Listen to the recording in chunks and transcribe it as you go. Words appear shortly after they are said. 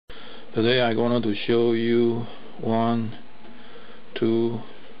Today I'm going to show you 1, 2,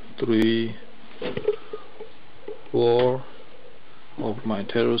 3, 4 of my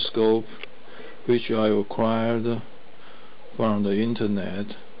telescope, which I acquired from the internet.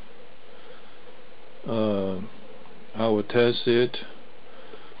 I will test it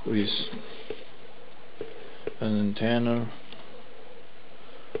with an antenna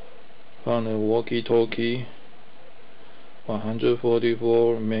from a walkie-talkie,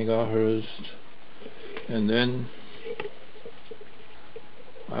 144 megahertz, and then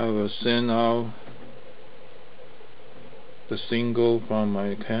I will send out the signal from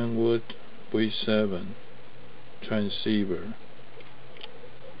my Kenwood V7 transceiver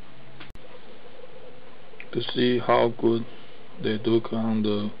to see how good they look on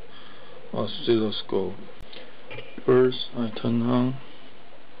the oscilloscope. First, I turn on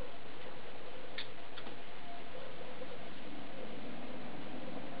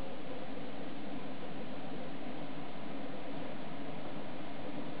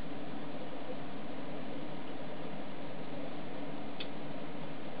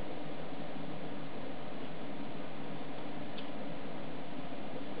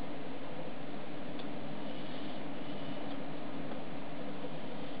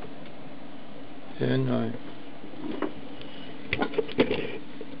and I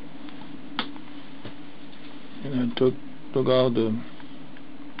took out the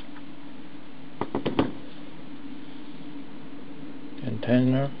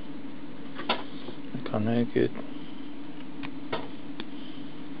antenna and connect it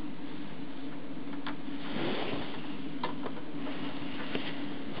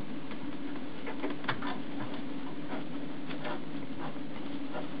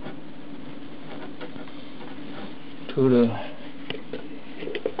to the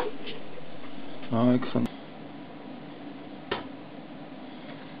now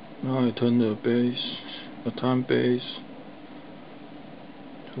I turn the time base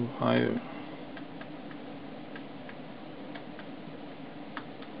to higher,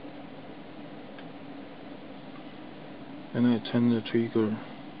 and I turn the trigger.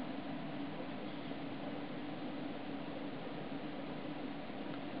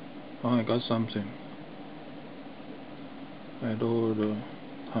 Oh, I got something. I lower the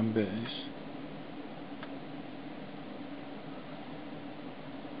time base.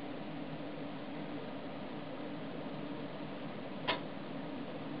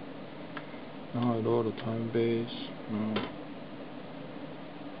 Now I lower the time base. Now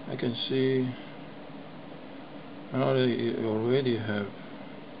I can see now they already have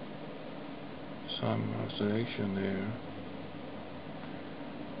some oscillation there,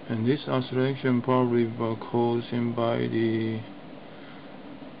 and this oscillation probably was caused by the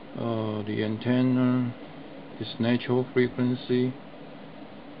antenna, its natural frequency.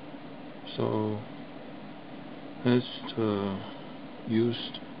 So let's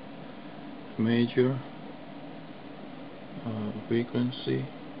use major frequency,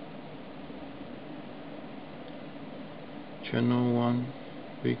 channel 1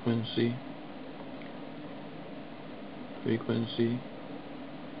 frequency,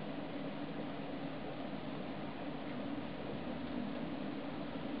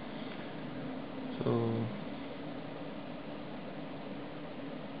 so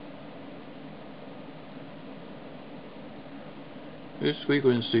this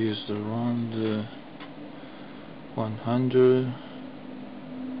frequency is around 100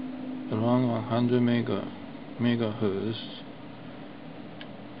 megahertz.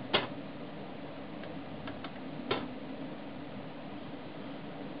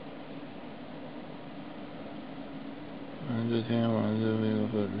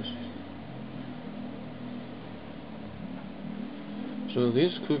 So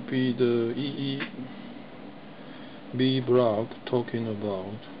this could be the EEB block talking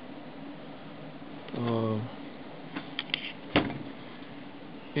about.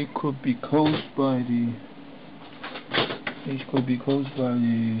 It could be caused by the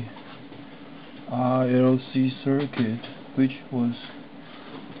RLC circuit, which was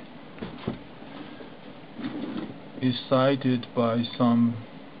excited by some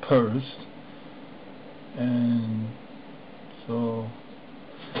pulse, and so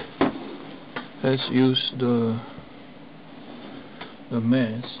let's use the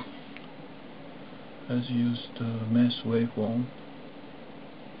mass. Let's use the mass waveform.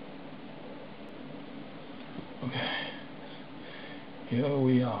 Okay, here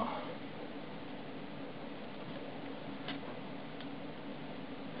we are.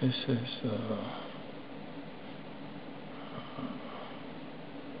 This is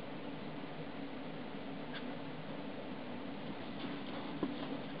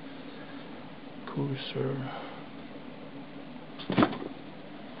cursor,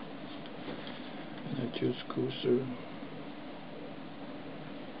 and I choose cursor,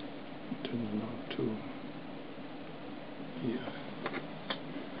 turn it on to here,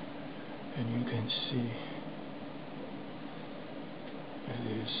 and you can see it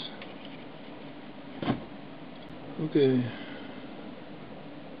is okay.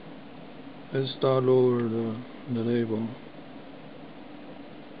 Let's start lower the label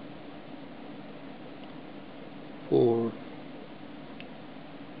for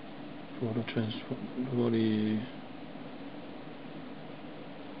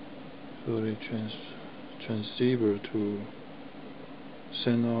the transceiver to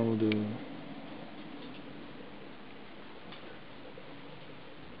send out the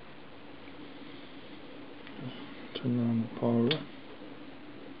turn on the power.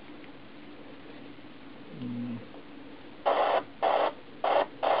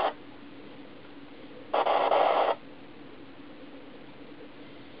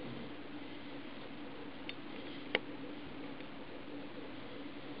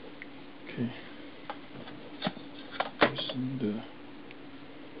 Okay,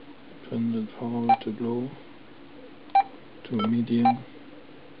 turn the power to low, to medium,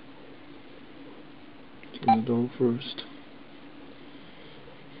 to the low first,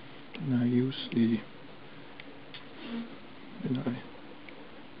 and I use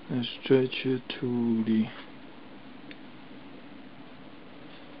I stretch it to the.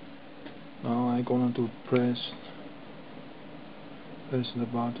 Now I'm going to press the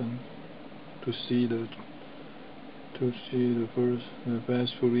button to see the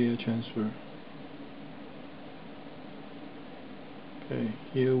fast Fourier transfer. Okay,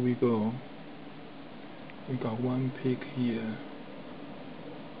 here we go. We got one peak here.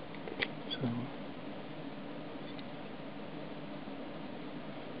 So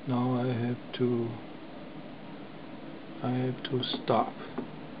now I have to stop.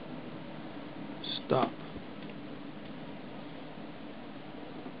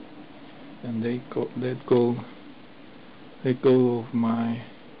 And let go of my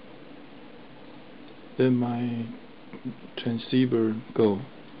transceiver go.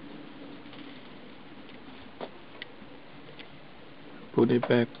 Put it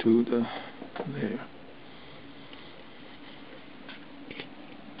back to the there.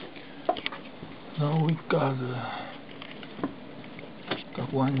 Now we got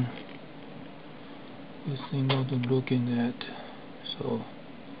one signal to looking at, so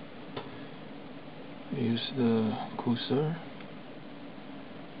use the cursor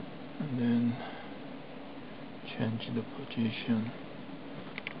and then change the position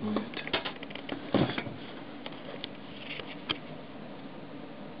of it.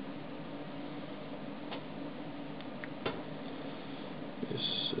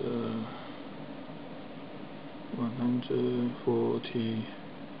 It's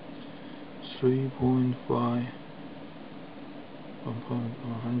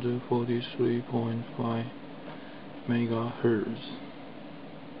 143.5 megahertz.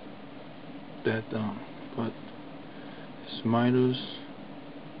 That down, but it's minus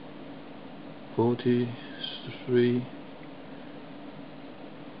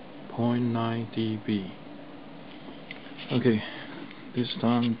 43.9 dB. Okay, this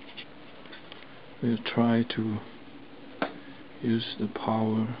time we'll try to use the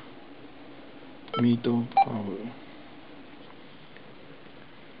middle power.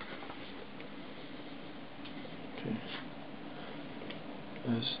 Okay,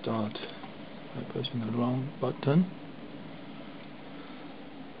 let's start by pressing the wrong button.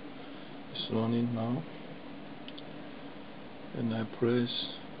 It's running now, and I press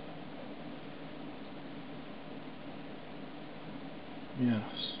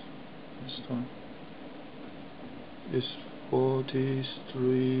yes. This time it's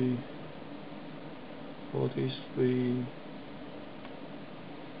 43.9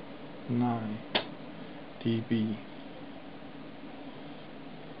 dB.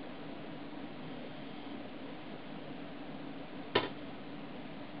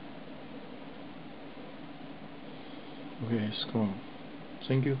 Okay, it's gone.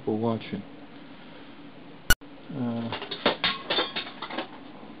 Thank you for watching.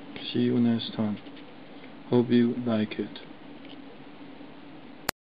 See you next time. Hope you like it.